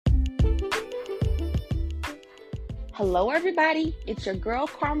Hello, everybody. It's your girl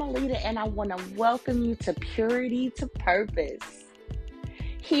Carmelita, and I want to welcome you to Purity to Purpose.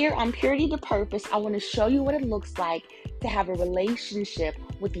 Here on Purity to Purpose, I want to show you what it looks like to have a relationship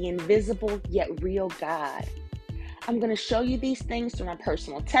with the invisible yet real God. I'm going to show you these things through my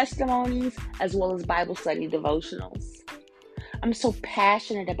personal testimonies as well as Bible study devotionals. I'm so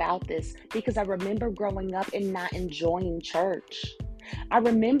passionate about this because I remember growing up and not enjoying church. I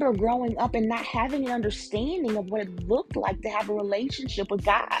remember growing up and not having an understanding of what it looked like to have a relationship with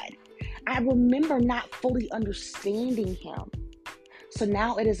God. I remember not fully understanding Him. So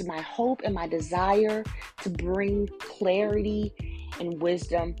now it is my hope and my desire to bring clarity and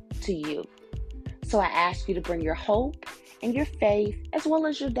wisdom to you. So I ask you to bring your hope and your faith as well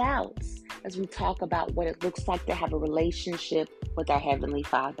as your doubts as we talk about what it looks like to have a relationship with our Heavenly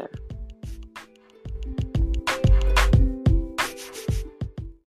Father.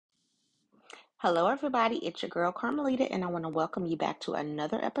 Hello, everybody. It's your girl Carmelita, and I want to welcome you back to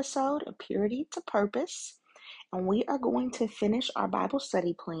another episode of Purity to Purpose. And we are going to finish our Bible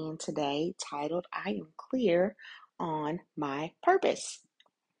study plan today titled, I Am Clear on My Purpose.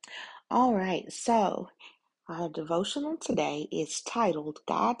 All right, so our devotional today is titled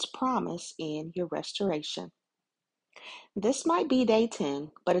God's Promise in Your Restoration. This might be day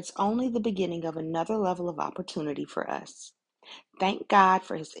 10, but it's only the beginning of another level of opportunity for us. Thank God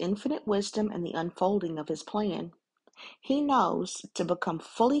for His infinite wisdom and the unfolding of His plan. He knows to become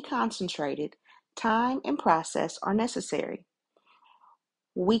fully concentrated, time and process are necessary.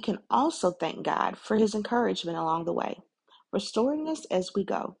 We can also thank God for His encouragement along the way, restoring us as we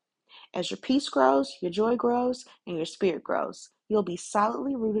go. As your peace grows, your joy grows, and your spirit grows, you'll be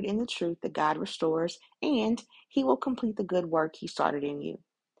solidly rooted in the truth that God restores, and He will complete the good work He started in you.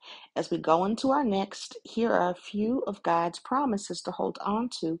 As we go into our next, here are a few of God's promises to hold on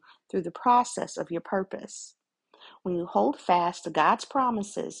to through the process of your purpose. When you hold fast to God's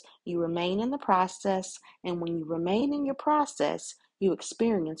promises, you remain in the process, and when you remain in your process, you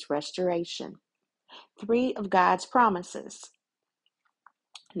experience restoration. 3 of God's promises.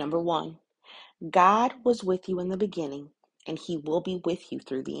 Number 1, God was with you in the beginning, and He will be with you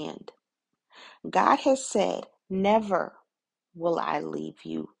through the end. God has said, never will I leave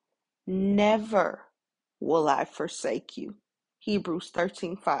you. Never will I forsake you. Hebrews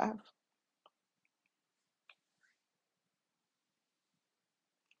 13:5. I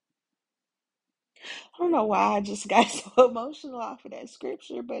don't know why I just got so emotional off of that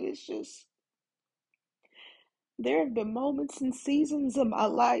scripture, but it's just, there have been moments and seasons of my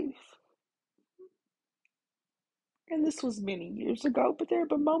life, and this was many years ago, but there have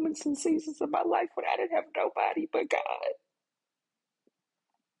been moments and seasons of my life when I didn't have nobody but God.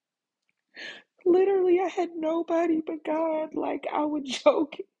 Literally, I had nobody but God. Like, I would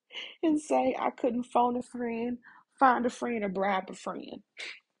joke and say I couldn't phone a friend, find a friend, or bribe a friend.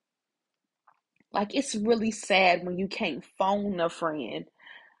 Like, it's really sad when you can't phone a friend,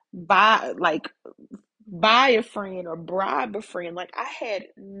 buy a friend, or bribe a friend. Like, I had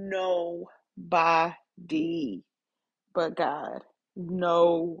nobody but God.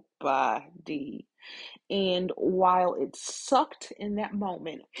 Nobody. And while it sucked in that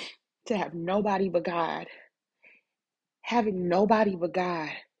moment to have nobody but God, having nobody but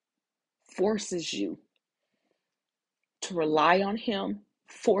God forces you to rely on Him,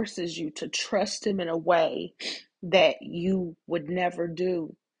 forces you to trust Him in a way that you would never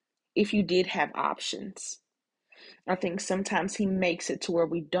do if you did have options. I think sometimes He makes it to where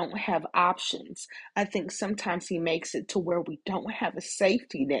we don't have options. I think sometimes He makes it to where we don't have a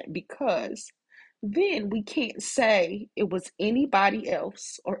safety net, because then we can't say it was anybody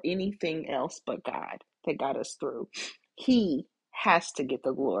else or anything else but God that got us through. He has to get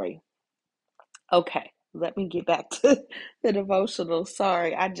the glory. Okay, let me get back to the devotional.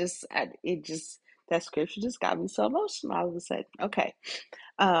 Sorry, that scripture just got me so emotional all of a sudden. Okay,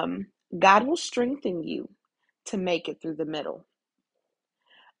 um, God will strengthen you to make it through the middle.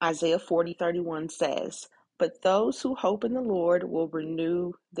 Isaiah 40:31 says, "But those who hope in the Lord will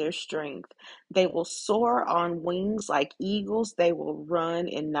renew their strength. They will soar on wings like eagles. They will run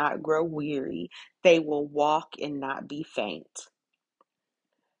and not grow weary. They will walk and not be faint."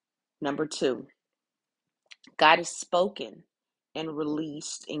 Number 2, God has spoken and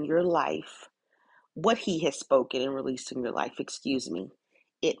released in your life what He has spoken and released in your life,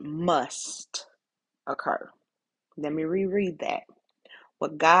 it must occur. Let me reread that.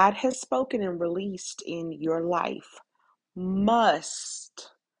 What God has spoken and released in your life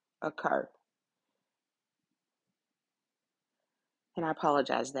must occur. And I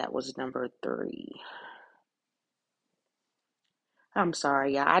apologize, that was number 3. I'm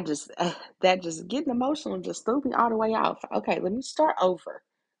sorry, y'all. I just that just getting emotional just threw me all the way off. Okay, let me start over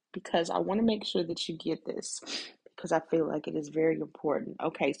because I want to make sure that you get this because I feel like it is very important.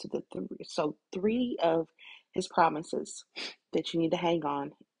 Okay, so three of his promises that you need to hang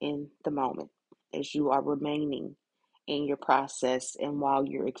on in the moment as you are remaining in your process and while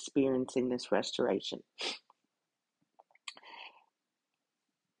you're experiencing this restoration.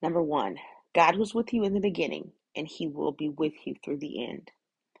 Number one, God was with you in the beginning, and he will be with you through the end.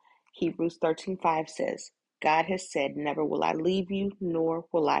 Hebrews 13:5 says, God has said, never will I leave you, nor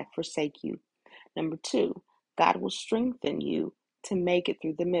will I forsake you. Number two, God will strengthen you to make it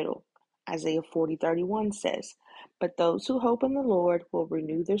through the middle. Isaiah 40:31 says, but those who hope in the Lord will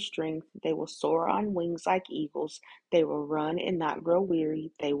renew their strength. They will soar on wings like eagles. They will run and not grow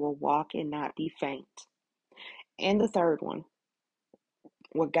weary. They will walk and not be faint. And the third one,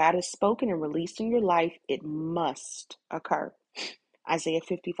 what God has spoken and released in your life, it must occur. Isaiah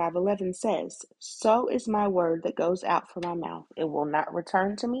 55:11 says, so is my word that goes out from my mouth. It will not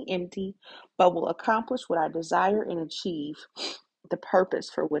return to me empty, but will accomplish what I desire and achieve the purpose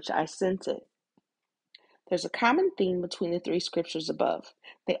for which I sent it. There's a common theme between the three scriptures above.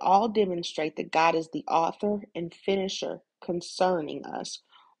 They all demonstrate that God is the author and finisher concerning us,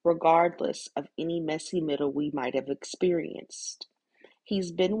 regardless of any messy middle we might have experienced.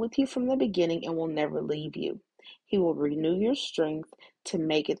 He's been with you from the beginning and will never leave you. He will renew your strength to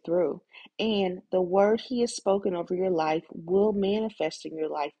make it through. And the word he has spoken over your life will manifest in your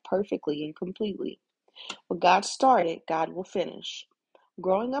life perfectly and completely. What God started, God will finish.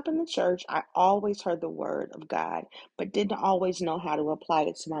 Growing up in the church, I always heard the word of God, but didn't always know how to apply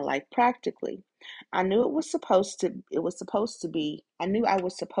it to my life practically. I knew I knew I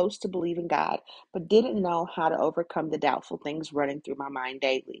was supposed to believe in God, but didn't know how to overcome the doubtful things running through my mind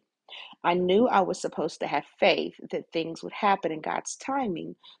daily. I knew I was supposed to have faith that things would happen in God's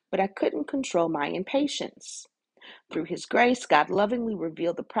timing, but I couldn't control my impatience. Through his grace, God lovingly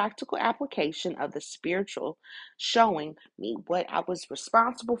revealed the practical application of the spiritual, showing me what I was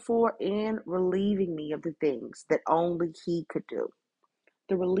responsible for and relieving me of the things that only he could do.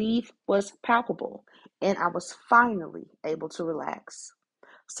 The relief was palpable, and I was finally able to relax.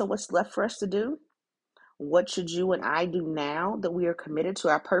 So, what's left for us to do? What should you and I do now that we are committed to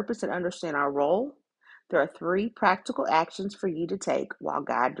our purpose and understand our role? There are three practical actions for you to take while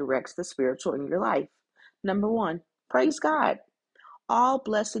God directs the spiritual in your life. Number one, praise God. All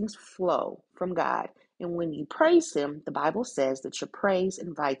blessings flow from God. And when you praise him, the Bible says that your praise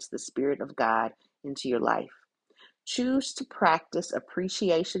invites the Spirit of God into your life. Choose to practice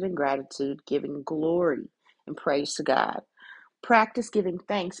appreciation and gratitude, giving glory and praise to God. Practice giving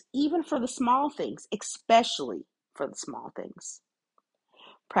thanks even for the small things, especially for the small things.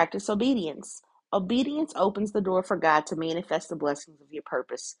 Practice obedience. Obedience opens the door for God to manifest the blessings of your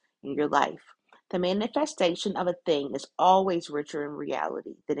purpose in your life. The manifestation of a thing is always richer in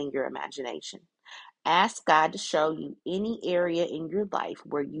reality than in your imagination. Ask God to show you any area in your life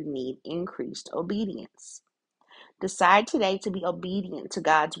where you need increased obedience. Decide today to be obedient to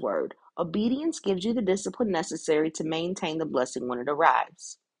God's word. Obedience gives you the discipline necessary to maintain the blessing when it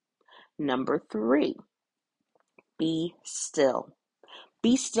arrives. Number three, be still.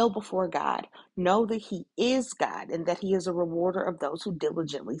 Be still before God. Know that he is God and that he is a rewarder of those who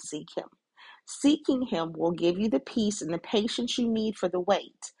diligently seek him. Seeking him will give you the peace and the patience you need for the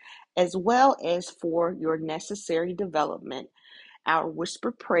wait, as well as for your necessary development. Our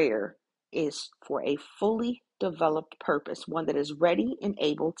whispered prayer is for a fully developed purpose, one that is ready and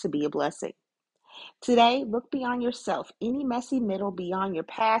able to be a blessing. Today, look beyond yourself, any messy middle beyond your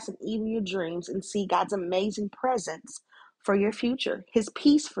past and even your dreams, and see God's amazing presence for your future, his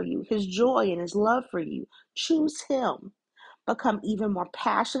peace for you, his joy and his love for you. Choose him. Become even more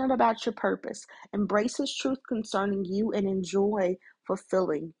passionate about your purpose. Embrace his truth concerning you and enjoy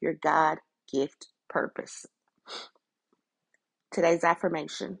fulfilling your God gift purpose. Today's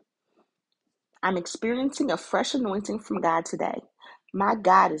affirmation. I'm experiencing a fresh anointing from God today. My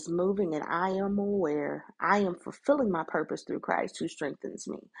God is moving and I am aware I am fulfilling my purpose through Christ who strengthens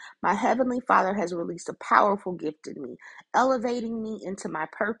me. My Heavenly Father has released a powerful gift in me, elevating me into my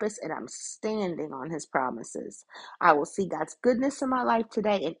purpose, and I'm standing on his promises. I will see God's goodness in my life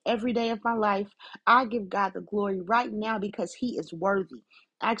today and every day of my life. I give God the glory right now because he is worthy.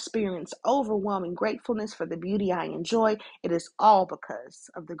 I experience overwhelming gratefulness for the beauty I enjoy. It is all because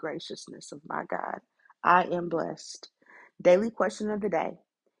of the graciousness of my God. I am blessed. Daily question of the day.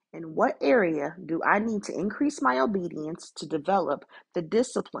 In what area do I need to increase my obedience to develop the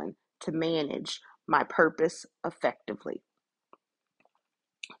discipline to manage my purpose effectively?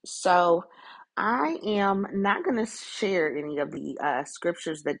 So, I am not going to share any of the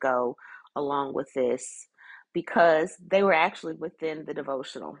scriptures that go along with this because they were actually within the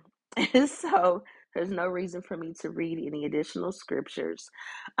devotional. And so there's no reason for me to read any additional scriptures.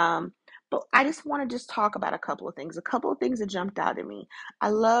 Um, but I just want to just talk about a couple of things. A couple of things that jumped out at me. I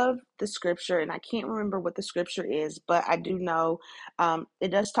love the scripture, and I can't remember what the scripture is, but I do know it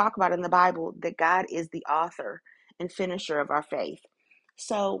does talk about in the Bible that God is the author and finisher of our faith.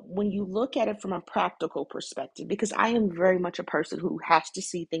 So when you look at it from a practical perspective, because I am very much a person who has to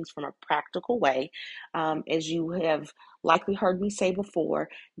see things from a practical way, as you have likely heard me say before,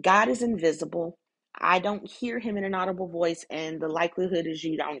 God is invisible. I don't hear him in an audible voice, and the likelihood is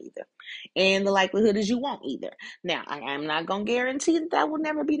you don't either. And the likelihood is you won't either. Now, I am not going to guarantee that that will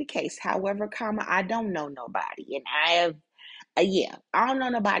never be the case. However, I don't know nobody. And I have, I don't know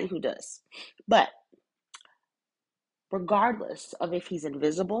nobody who does. But regardless of if he's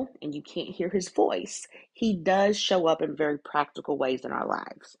invisible and you can't hear his voice, he does show up in very practical ways in our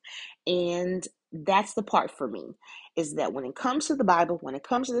lives. And that's the part for me is that when it comes to the Bible, when it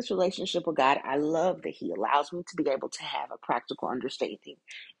comes to this relationship with God, I love that he allows me to be able to have a practical understanding.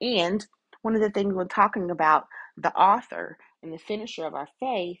 And one of the things we're talking about, the author and the finisher of our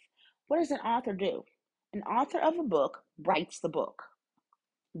faith, what does an author do? An author of a book writes the book.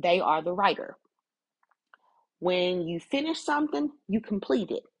 They are the writer. When you finish something, you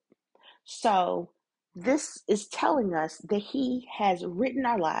complete it. So this is telling us that he has written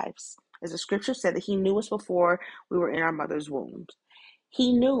our lives. As the scripture said, that he knew us before we were in our mother's womb.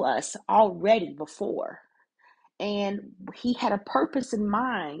 He knew us already before. And he had a purpose in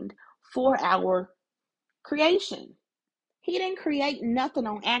mind for our creation. He didn't create nothing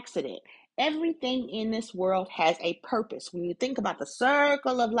on accident. Everything in this world has a purpose. When you think about the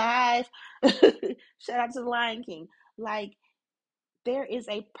circle of life, shout out to the Lion King, like there is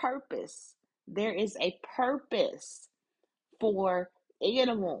a purpose. There is a purpose for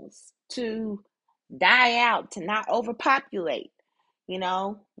animals to die out, to not overpopulate. You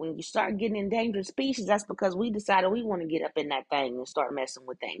know, when you start getting endangered species, that's because we decided we want to get up in that thing and start messing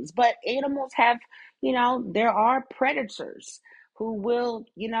with things. But animals have, there are predators who will,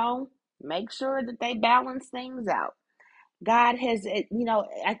 make sure that they balance things out. God has,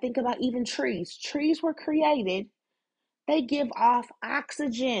 I think about even trees. Trees were created, they give off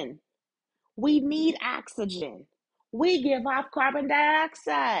oxygen. We need oxygen. We give off carbon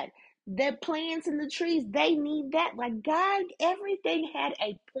dioxide. The plants and the trees, they need that. Like God, everything had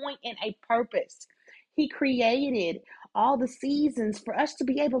a point and a purpose. He created all the seasons for us to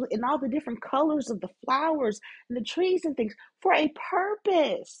be able to, and all the different colors of the flowers and the trees and things for a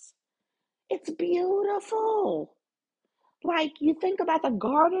purpose. It's beautiful. Like you think about the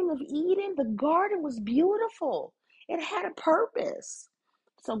Garden of Eden, the garden was beautiful. It had a purpose.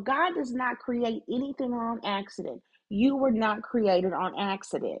 So God does not create anything on accident. You were not created on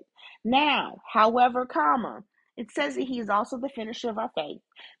accident. Now, however, it says that he is also the finisher of our faith.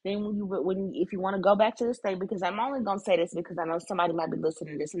 Then if you want to go back to this thing, because I'm only going to say this because I know somebody might be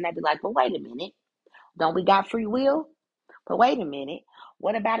listening to this and they'd be like, well, wait a minute. Don't we got free will? But wait a minute.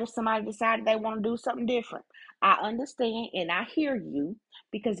 What about if somebody decided they want to do something different? I understand and I hear you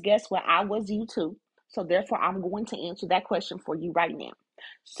because guess what? I was you too. So therefore, I'm going to answer that question for you right now.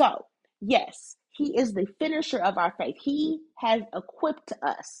 So, yes, he is the finisher of our faith. He has equipped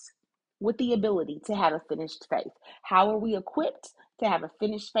us with the ability to have a finished faith. How are we equipped to have a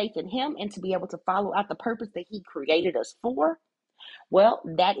finished faith in him and to be able to follow out the purpose that he created us for? Well,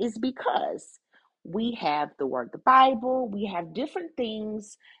 that is because we have the word, the Bible, we have different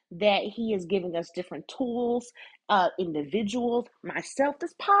things that he is giving us, different tools, individuals, myself.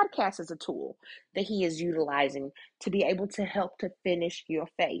 This podcast is a tool that he is utilizing to be able to help to finish your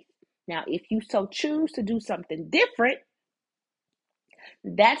faith. Now, if you so choose to do something different,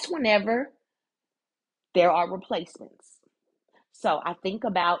 that's whenever there are replacements. So I think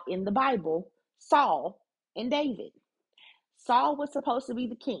about in the Bible, Saul and David. Saul was supposed to be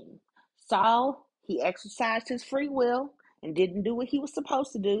the king. Saul, he exercised his free will and didn't do what he was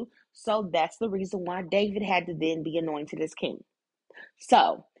supposed to do. So that's the reason why David had to then be anointed as king.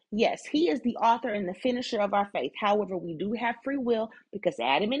 So, yes, he is the author and the finisher of our faith. However, we do have free will because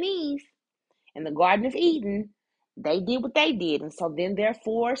Adam and Eve in the Garden of Eden, they did what they did. And so then,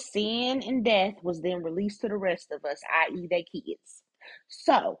 therefore, sin and death was then released to the rest of us, i.e., their kids.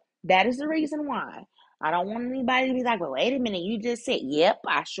 So that is the reason why. I don't want anybody to be like, well, wait a minute, you just said, yep,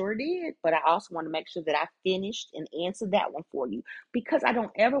 I sure did. But I also want to make sure that I finished and answered that one for you because I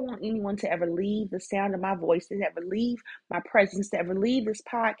don't ever want anyone to ever leave the sound of my voice, to ever leave my presence, to ever leave this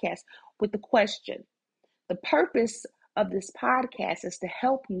podcast with the question. The purpose of this podcast is to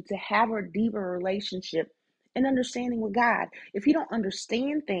help you to have a deeper relationship and understanding with God. If you don't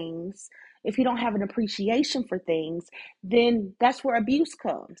understand things, if you don't have an appreciation for things, then that's where abuse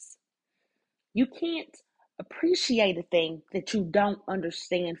comes. You can't appreciate a thing that you don't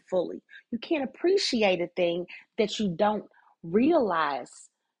understand fully. You can't appreciate a thing that you don't realize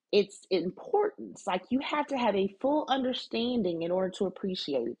its importance. Like, you have to have a full understanding in order to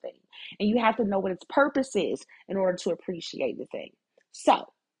appreciate a thing. And you have to know what its purpose is in order to appreciate the thing. So,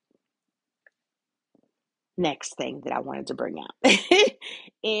 next thing that I wanted to bring up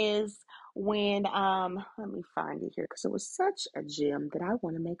is when let me find it here because it was such a gem that I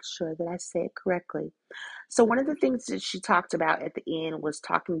want to make sure that I say it correctly. So one of the things that she talked about at the end was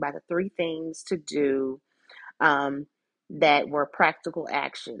talking about the three things to do, um, that were practical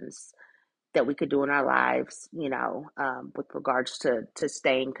actions that we could do in our lives, with regards to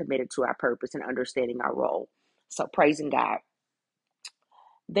staying committed to our purpose and understanding our role. So praising God.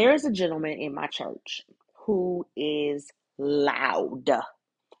 There is a gentleman in my church who is loud,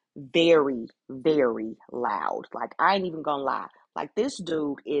 very, very loud. Like, I ain't even gonna lie. Like, this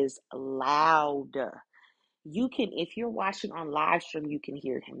dude is loud. You can, if you're watching on live stream, you can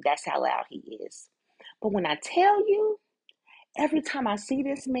hear him. That's how loud he is. But when I tell you, every time I see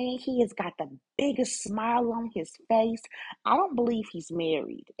this man, he has got the biggest smile on his face. I don't believe he's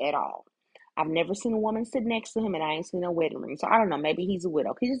married at all. I've never seen a woman sit next to him, and I ain't seen a wedding ring. So I don't know. Maybe he's a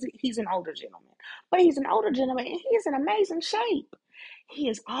widow. He's an older gentleman, but he's an older gentleman, and he is in amazing shape. He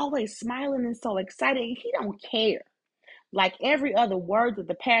is always smiling and so excited. And he don't care. Like, every other word that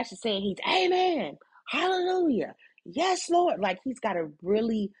the pastor said, he's amen, hallelujah, yes, Lord. Like, he's got a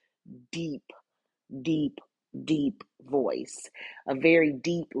really deep, deep, deep voice, a very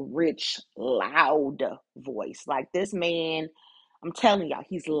deep, rich, loud voice. Like, this man, I'm telling y'all,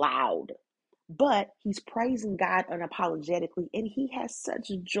 he's loud, but he's praising God unapologetically, and he has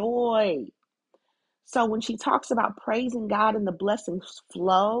such joy. So when she talks about praising God and the blessings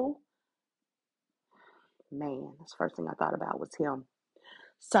flow, man, that's the first thing I thought about was him.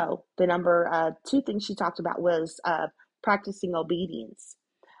 So the number two thing she talked about was practicing obedience.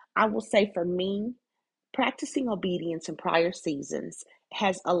 I will say, for me, practicing obedience in prior seasons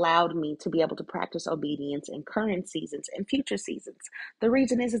has allowed me to be able to practice obedience in current seasons and future seasons. The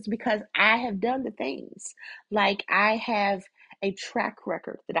reason is it's because I have done the things. Like, I have a track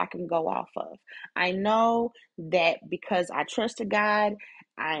record that I can go off of. I know that because I trusted God,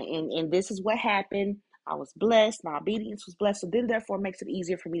 and this is what happened. I was blessed. My obedience was blessed. So then, therefore, it makes it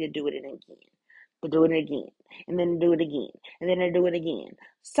easier for me to do it again, to do it again, and then do it again, and then to do it again.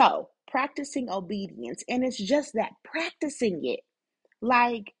 So, practicing obedience, and it's just that, practicing it.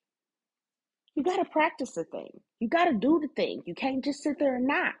 Like, you got to practice the thing. You got to do the thing. You can't just sit there and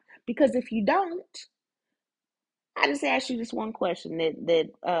not. Because if you don't, I just asked you this one question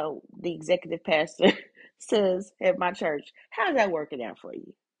that the executive pastor says at my church. How's that working out for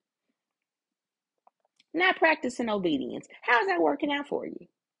you? Not practicing obedience. How's that working out for you?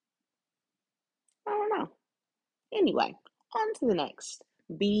 I don't know. Anyway, on to the next.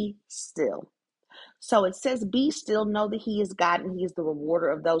 Be still. So it says, be still, know that he is God and he is the rewarder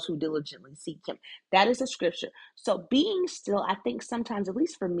of those who diligently seek him. That is a scripture. So being still, I think sometimes, at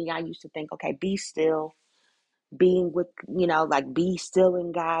least for me, I used to think, okay, be still, being with, like, be still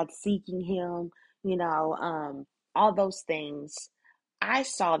in God, seeking him, all those things. I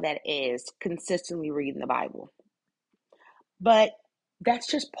saw that as consistently reading the Bible. But that's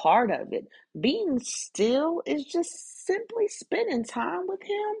just part of it. Being still is just simply spending time with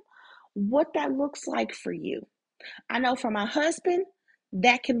him, what that looks like for you. I know for my husband,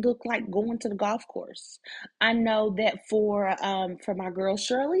 that can look like going to the golf course. I know that for my girl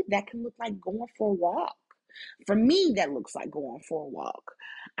Shirley, that can look like going for a walk. For me, that looks like going for a walk.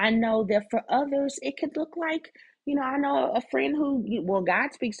 I know that for others, it could look like, I know a friend who, well,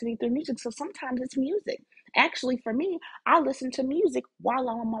 God speaks to me through music, so sometimes it's music. Actually, for me, I listen to music while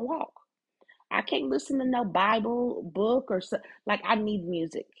I'm on my walk. I can't listen to no Bible book or so. Like, I need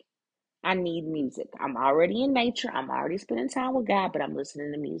music. I need music. I'm already in nature. I'm already spending time with God, but I'm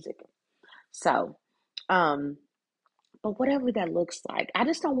listening to music. So, um, but whatever that looks like, I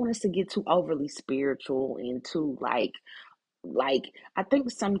just don't want us to get too overly spiritual and too like I think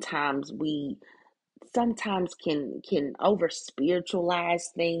sometimes we sometimes can over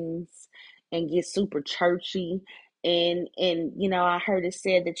spiritualize things and get super churchy, and I heard it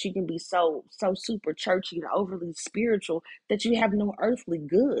said that you can be so super churchy and overly spiritual that you have no earthly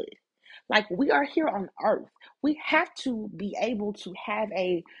good. Like, we are here on earth, we have to be able to have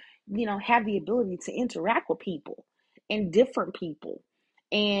the ability to interact with people and different people,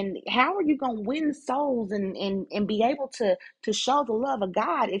 And how are you going to win souls and be able to show the love of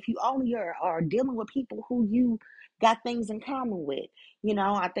God if you only are dealing with people who you got things in common with? You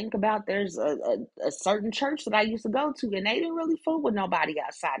know, I think about there's a certain church that I used to go to, and they didn't really fool with nobody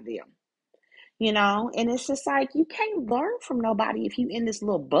outside of them. You know, and it's just like you can't learn from nobody if you in this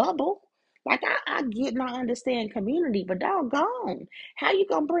little bubble. Like I get and I understand community, but doggone, how you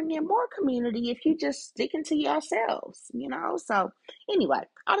gonna bring in more community if you just sticking to yourselves, you know? So anyway,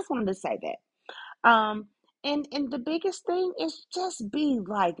 I just wanted to say that. And the biggest thing is just be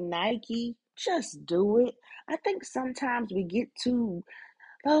like Nike. Just do it. I think sometimes we get too,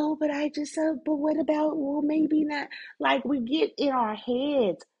 oh, but I just but what about, well, maybe not. Like we get in our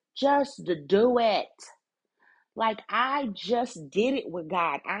heads just to do it. Like I just did it with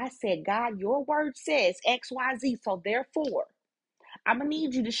God. I said, God, your word says XYZ. So therefore, I'm going to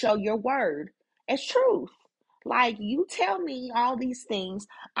need you to show your word as truth. Like you tell me all these things,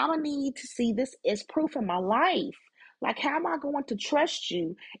 I'm going to need to see this as proof in my life. Like, how am I going to trust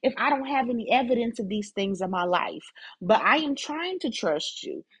you if I don't have any evidence of these things in my life? But I am trying to trust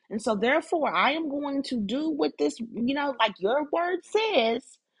you. And so, therefore, I am going to do what this, like your word says,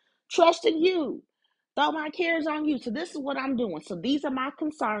 trust in you. Throw my cares on you. So, this is what I'm doing. So, these are my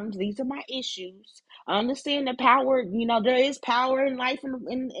concerns. These are my issues. I understand that power, there is power in life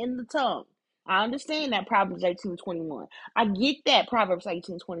in the tongue. I understand that Proverbs 18:21. I get that Proverbs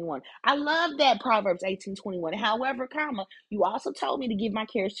 18:21. I love that Proverbs 18:21. However, comma, you also told me to give my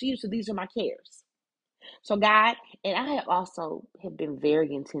cares to you, so these are my cares. So God, and I have been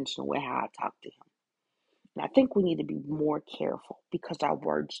very intentional with how I talk to him. And I think we need to be more careful because our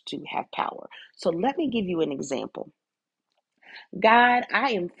words do have power. So let me give you an example. God,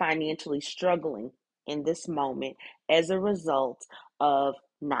 I am financially struggling in this moment as a result of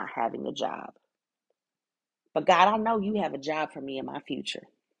not having a job. But God, I know you have a job for me in my future.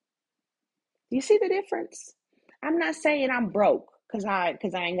 You see the difference? I'm not saying I'm broke because I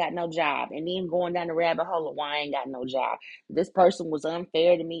ain't got no job, and then going down the rabbit hole of why I ain't got no job. This person was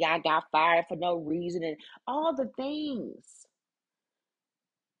unfair to me. I got fired for no reason, and all the things.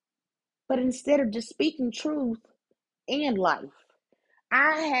 But instead of just speaking truth and life,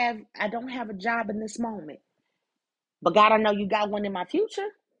 I don't have a job in this moment. But God, I know you got one in my future.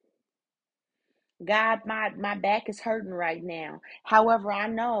 God, my back is hurting right now. However, I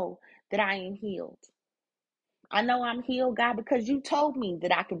know that I am healed. I know I'm healed, God, because you told me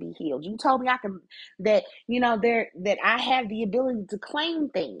that I can be healed. You told me that I have the ability to claim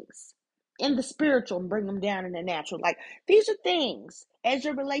things in the spiritual and bring them down in the natural. Like these are things as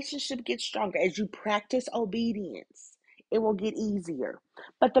your relationship gets stronger, as you practice obedience, it will get easier.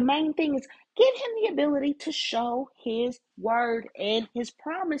 But the main thing is give him the ability to show his word and his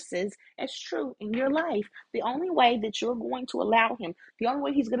promises as true in your life. The only way that you're going to allow him, the only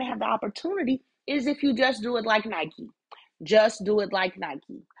way he's going to have the opportunity is if you just do it like Nike. Just do it like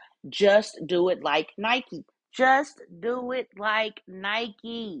Nike. Just do it like Nike. Just do it like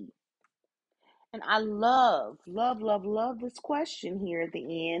Nike. And I love, love, love, love this question here at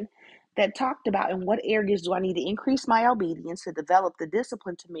the end that talked about in what areas do I need to increase my obedience to develop the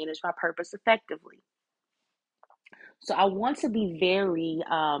discipline to manage my purpose effectively. So I want to be very,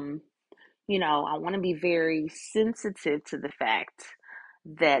 I want to be very sensitive to the fact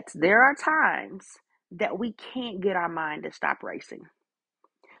that there are times that we can't get our mind to stop racing.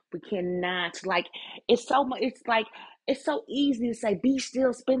 We cannot, like, it's so much, it's like, it's so easy to say, be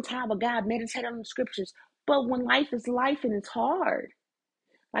still, spend time with God, meditate on the scriptures. But when life is life and it's hard,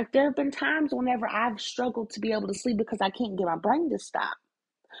 like, there have been times whenever I've struggled to be able to sleep because I can't get my brain to stop.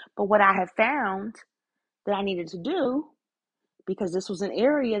 But what I have found that I needed to do, because this was an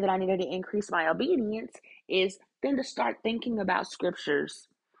area that I needed to increase my obedience, is then to start thinking about scriptures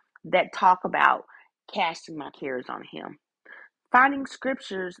that talk about casting my cares on him. Finding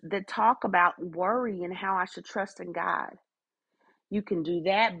scriptures that talk about worry and how I should trust in God. You can do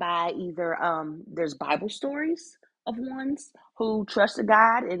that by either, there's Bible stories of ones who trusted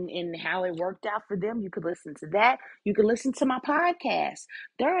God and how it worked out for them. You could listen to that. You can listen to my podcast.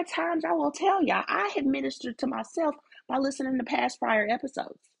 There are times I will tell y'all, I have ministered to myself by listening to past prior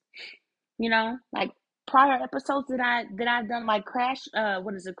episodes. Like prior episodes that I've done, like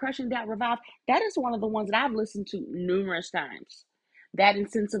Crushing Doubt Revive. That is one of the ones that I've listened to numerous times. That and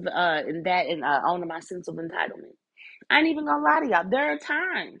sense of owning my sense of entitlement. I ain't even gonna lie to y'all. There are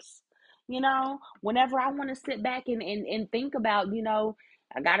times, whenever I want to sit back and think about,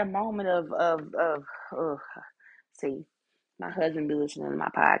 I got a moment of see, my husband be listening to my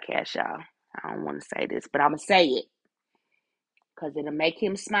podcast, y'all. I don't want to say this, but I'm gonna say it because it'll make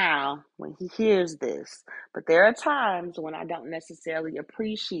him smile when he hears this. But there are times when I don't necessarily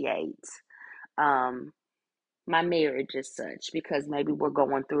appreciate um, my marriage as such because maybe we're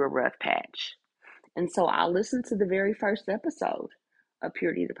going through a rough patch. And so I'll listen to the very first episode of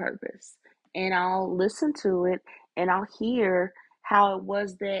Purity to Purpose, and I'll listen to it and I'll hear how it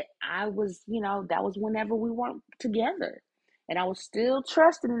was that I was, that was whenever we weren't together. And I was still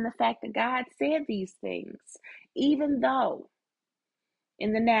trusting in the fact that God said these things, even though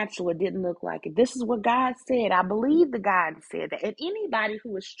in the natural it didn't look like it. This is what God said. I believe the God said that. And anybody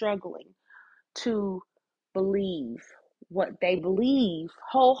who is struggling to believe what they believe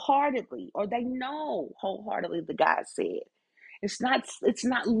wholeheartedly, or they know wholeheartedly the God said, it's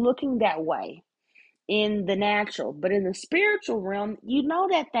not looking that way in the natural, but in the spiritual realm,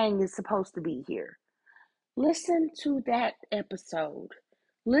 that thing is supposed to be here. Listen to that episode.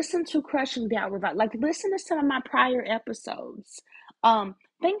 Listen to Crushing Doubt Revival. Like, listen to some of my prior episodes.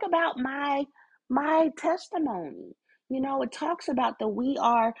 Think about my testimony. It talks about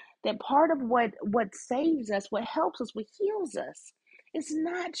that part of what saves us, what helps us, what heals us. It's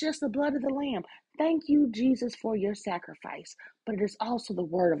not just the blood of the Lamb. Thank you, Jesus, for your sacrifice, but it is also the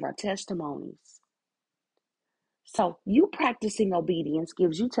word of our testimonies. So you practicing obedience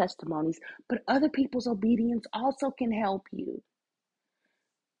gives you testimonies, but other people's obedience also can help you.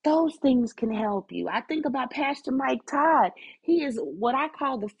 Those things can help you. I think about Pastor Mike Todd. He is what I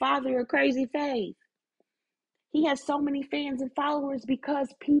call the father of crazy faith. He has so many fans and followers because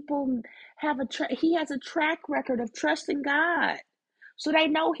people he has a track record of trusting God. So they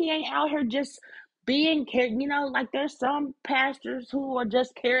know he ain't out here just being, like there's some pastors who are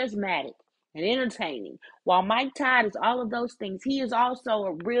just charismatic and entertaining. While Mike Todd is all of those things, he is also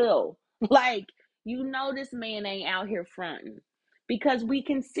a real, like, this man ain't out here fronting because we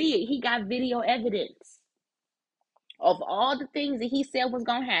can see it. He got video evidence of all the things that he said was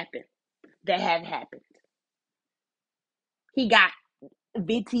going to happen that have happened. He got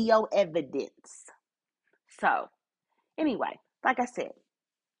video evidence. So, anyway, like I said,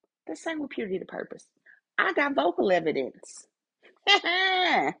 the same with Purity to Purpose. I got vocal evidence.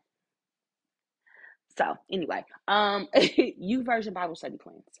 So anyway, YouVersion Bible study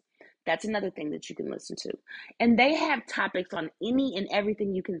plans. That's another thing that you can listen to. And they have topics on any and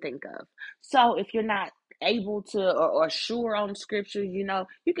everything you can think of. So if you're not able to or sure on scriptures,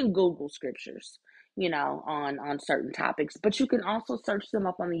 you can Google scriptures, on certain topics. But you can also search them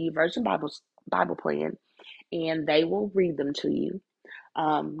up on the YouVersion Bible plan, and they will read them to you.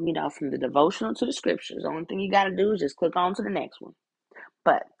 From the devotional to the scriptures. The only thing you got to do is just click on to the next one.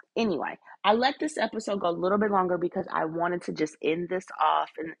 But anyway, I let this episode go a little bit longer because I wanted to just end this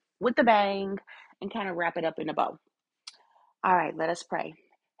off and with a bang and kind of wrap it up in a bow. All right, let us pray.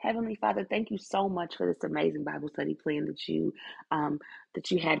 Heavenly Father, thank you so much for this amazing Bible study plan that you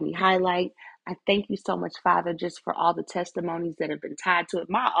had me highlight. I thank you so much, Father, just for all the testimonies that have been tied to it,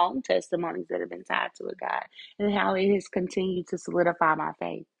 my own testimonies that have been tied to it, God, and how it has continued to solidify my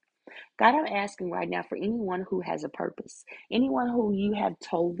faith. God, I'm asking right now for anyone who has a purpose, anyone who you have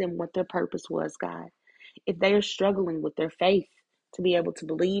told them what their purpose was, God. If they are struggling with their faith to be able to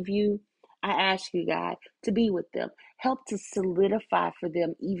believe you, I ask you, God, to be with them. Help to solidify for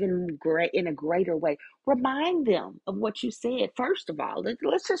them even in a greater way. Remind them of what you said. First of all,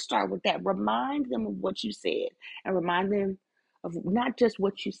 let's just start with that. Remind them of what you said and remind them of not just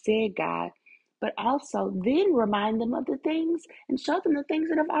what you said, God, but also then remind them of the things and show them the things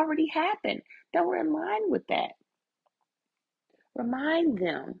that have already happened that were in line with that. Remind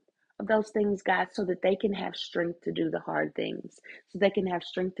them of those things, God, so that they can have strength to do the hard things, so they can have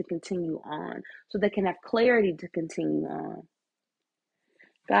strength to continue on, so they can have clarity to continue on.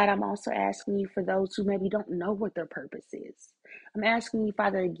 God, I'm also asking you for those who maybe don't know what their purpose is. I'm asking you,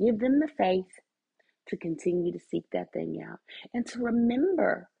 Father, to give them the faith to continue to seek that thing out and to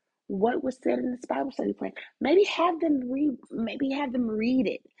remember what was said in this Bible study plan. Maybe have them read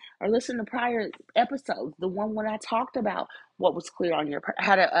it or listen to prior episodes. The one when I talked about what was clear on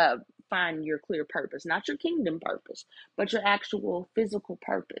how to find your clear purpose, not your kingdom purpose, but your actual physical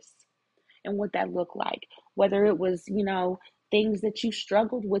purpose and what that looked like. Whether it was, things that you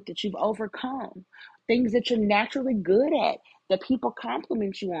struggled with that you've overcome, things that you're naturally good at that people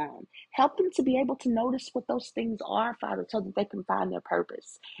compliment you on. Help them to be able to notice what those things are, Father, so that they can find their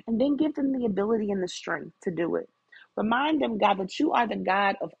purpose. And then give them the ability and the strength to do it. Remind them, God, that you are the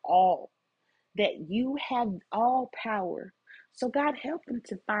God of all, that you have all power. So, God, help them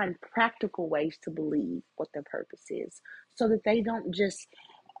to find practical ways to believe what their purpose is so that they don't just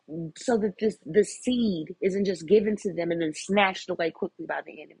so that the seed isn't just given to them and then snatched away quickly by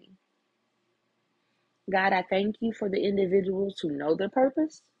the enemy. God, I thank you for the individuals who know their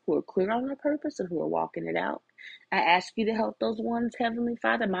purpose, who are clear on their purpose, and who are walking it out. I ask you to help those ones, Heavenly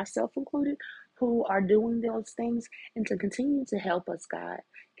Father, myself included, who are doing those things, and to continue to help us, God.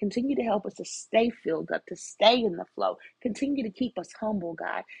 Continue to help us to stay filled up, to stay in the flow. Continue to keep us humble,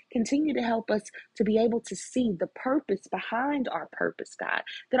 God. Continue to help us to be able to see the purpose behind our purpose, God.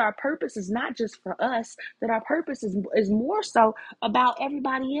 That our purpose is not just for us, that our purpose is more so about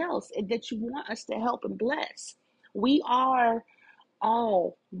everybody else, and that you want us to help and bless. We are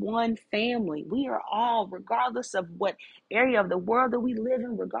all one family. We are all, regardless of what area of the world that we live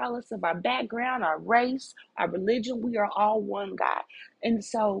in, regardless of our background, our race, our religion, we are all one, God. And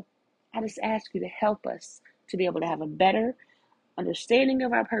so I just ask you to help us to be able to have a better understanding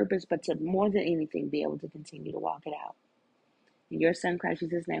of our purpose, but to more than anything, be able to continue to walk it out. In your son, Christ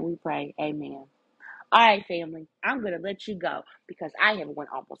Jesus' name we pray. Amen. All right, family, I'm going to let you go because I have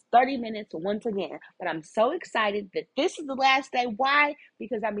went almost 30 minutes once again. But I'm so excited that this is the last day. Why?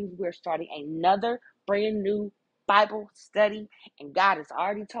 Because that means we're starting another brand new Bible study. And God has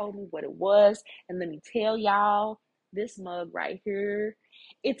already told me what it was. And let me tell y'all, this mug right here,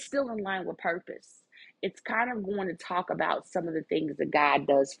 it's still in line with purpose. It's kind of going to talk about some of the things that God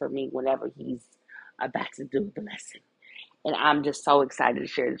does for me whenever He's about to do a blessing. And I'm just so excited to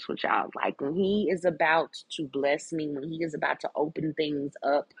share this with y'all. Like when he is about to bless me, when he is about to open things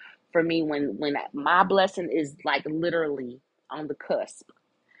up for me, when my blessing is like literally on the cusp,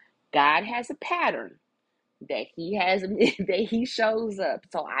 God has a pattern that he has that he shows up.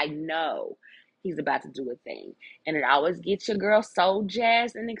 So I know he's about to do a thing. And it always gets your girl so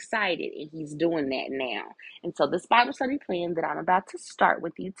jazzed and excited. And he's doing that now. And so this Bible study plan that I'm about to start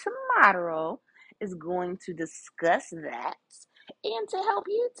with you tomorrow is going to discuss that and to help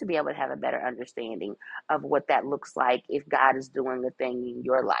you to be able to have a better understanding of what that looks like if God is doing a thing in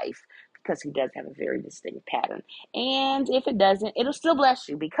your life, because he does have a very distinct pattern. And if it doesn't, it'll still bless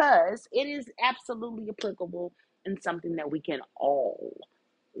you because it is absolutely applicable and something that we can all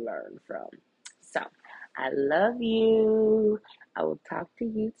learn from. So I love you. I will talk to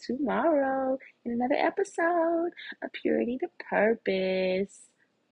you tomorrow in another episode of Purity to Purpose.